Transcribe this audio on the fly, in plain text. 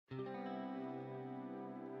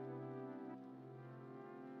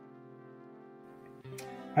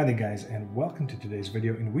Hi there guys, and welcome to today's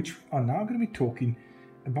video in which we are now going to be talking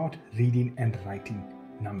about reading and writing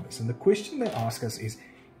numbers. And the question they ask us is,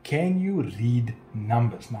 can you read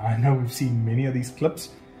numbers? Now I know we've seen many of these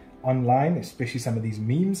clips online, especially some of these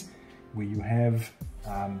memes where you have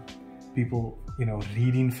people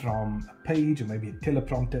reading from a page or maybe a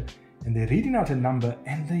teleprompter, and they're reading out a number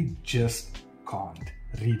and they just can't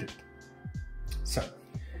read it. So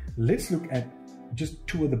let's look at just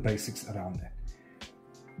two of the basics around that.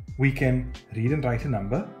 We can read and write a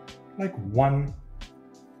number like 1.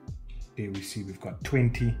 There we see we've got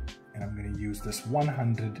 20, and I'm going to use this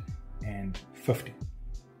 150,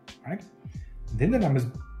 right? Then the numbers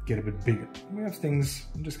get a bit bigger. We have things,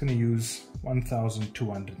 I'm just going to use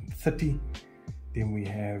 1,230. Then we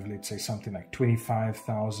have, let's say, something like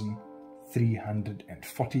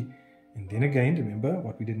 25,340. And then again, remember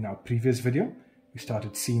what we did in our previous video, we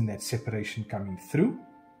started seeing that separation coming through,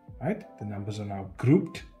 right? The numbers are now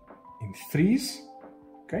grouped in threes,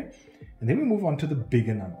 okay? And then we move on to the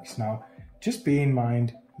bigger numbers. Now, just bear in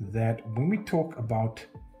mind that when we talk about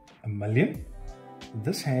a million,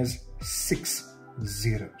 this has 6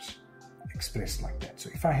 zeros expressed like that. So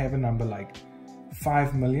if I have a number like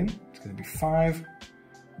 5 million, it's going to be 5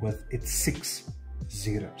 with its 6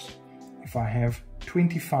 zeros. If I have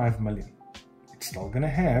 25 million, it's still going to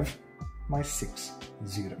have my 6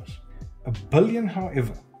 zeros. A billion,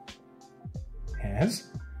 however, has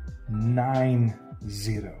 9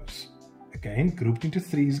 zeros. Again, grouped into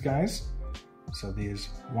threes, guys. So there's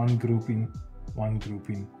one grouping,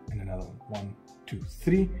 and another one. 1, 2,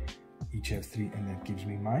 3. Each have 3, and that gives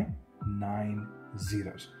me my 9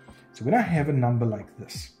 zeros. So when I have a number like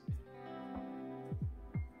this,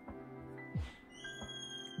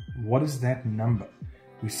 what is that number?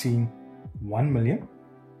 We're seeing 1 million,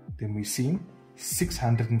 then we're seeing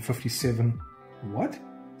 657, what?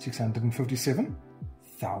 657,000.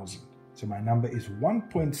 So my number is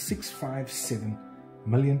 1.657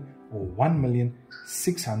 million, or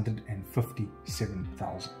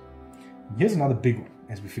 1,657,000. Here's another big one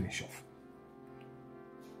as we finish off.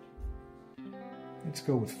 Let's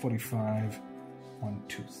go with 45, 1,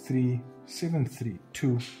 2, 3, 7, 3,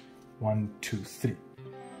 2, 1, 2, 3.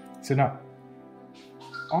 So now,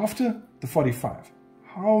 after the 45,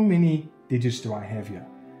 how many digits do I have here?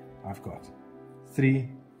 I've got 3,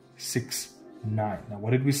 6, 9. Now,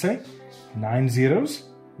 what did we say? 9 zeros.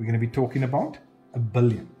 We're going to be talking about a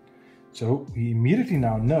billion. So we immediately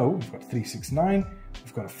now know we've got 369.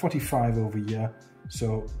 We've got a 45 over here.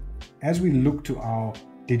 So as we look to our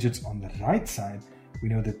digits on the right side, we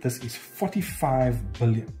know that this is 45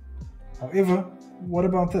 billion. However, what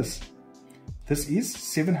about this? This is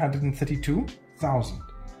 732,000.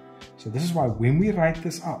 So this is why when we write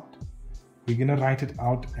this out, we're going to write it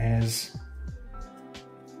out as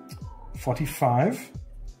 45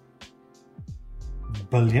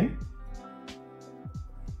 billion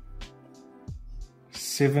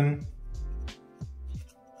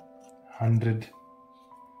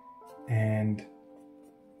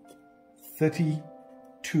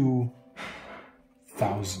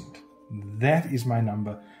That is my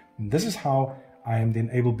number. And this is how I am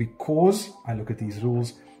then able, because I look at these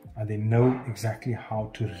rules, I then know exactly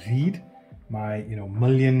how to read my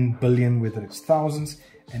million, billion, whether it's thousands,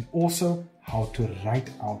 and also how to write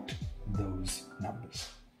out those numbers.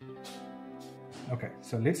 Okay,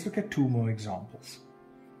 so let's look at two more examples.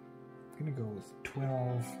 I'm going to go with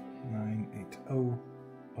 12, 9, 8, 0,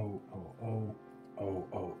 0, 0, 0,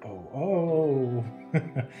 0, 0,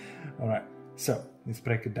 0. All right, so let's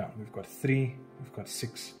break it down. We've got 3, we've got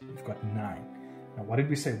 6, we've got 9. Now, what did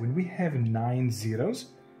we say? When we have 9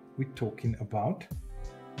 zeros, we're talking about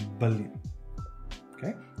billion.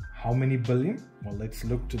 Okay, how many billion? Well, let's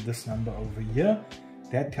look to this number over here.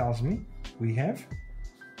 That tells me we have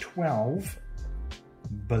 12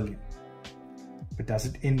 billion. But does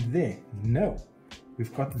it end there? No.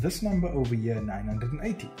 We've got this number over here,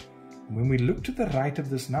 980. When we look to the right of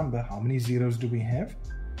this number, how many zeros do we have?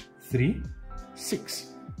 3,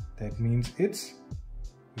 6. That means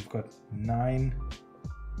we've got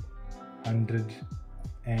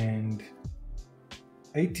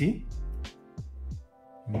 980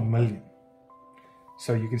 million.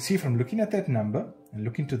 So you can see from looking at that number and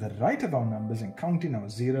looking to the right of our numbers and counting our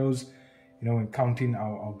zeros, and counting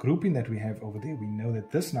our grouping that we have over there, we know that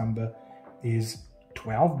this number is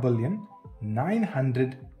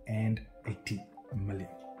 12,980 million.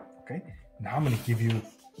 Okay, now I'm going to give you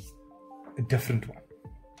a different one.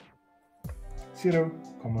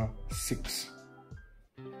 0.6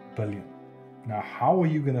 billion. Now, how are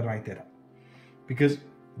you going to write that up? Because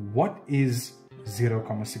what is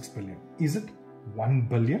 0.6 billion? Is it 1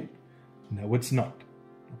 billion? No, it's not.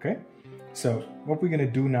 Okay, so what we're going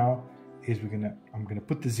to do now is I'm going to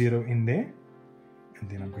put the 0 in there, and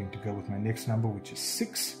then I'm going to go with my next number, which is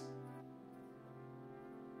 6.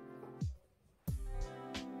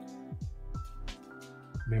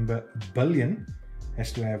 Remember, billion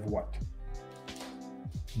has to have what?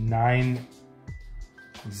 9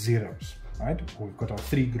 zeros, right? We've got our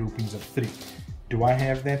 3 groupings of 3. Do I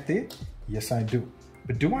have that there? Yes, I do.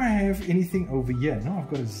 But do I have anything over here? No, I've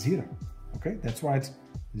got a 0. Okay, that's why it's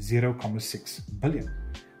 0.6 billion,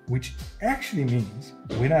 which actually means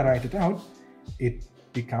when I write it out, it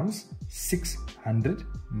becomes 600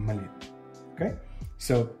 million. Okay,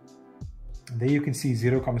 so there you can see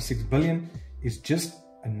 0.6 billion is just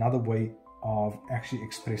another way of actually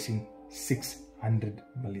expressing 600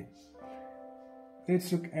 million.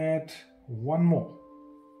 Let's look at one more.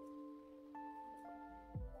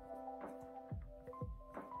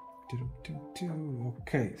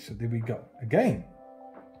 Okay, so there we go. Again,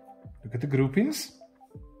 look at the groupings.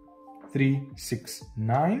 3, 6,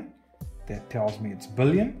 9. That tells me it's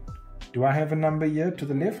billion. Do I have a number here to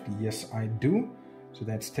the left? Yes, I do. So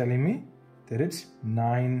that's telling me that it's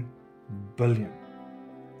 9 billion.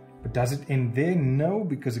 But does it end there? No,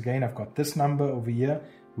 because again, I've got this number over here,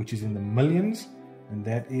 which is in the millions, and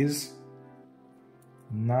that is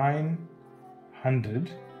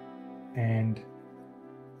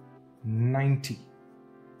 990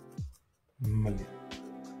 million.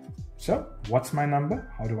 So what's my number?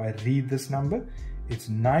 How do I read this number? It's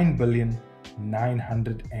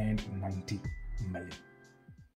 9,990,000,000.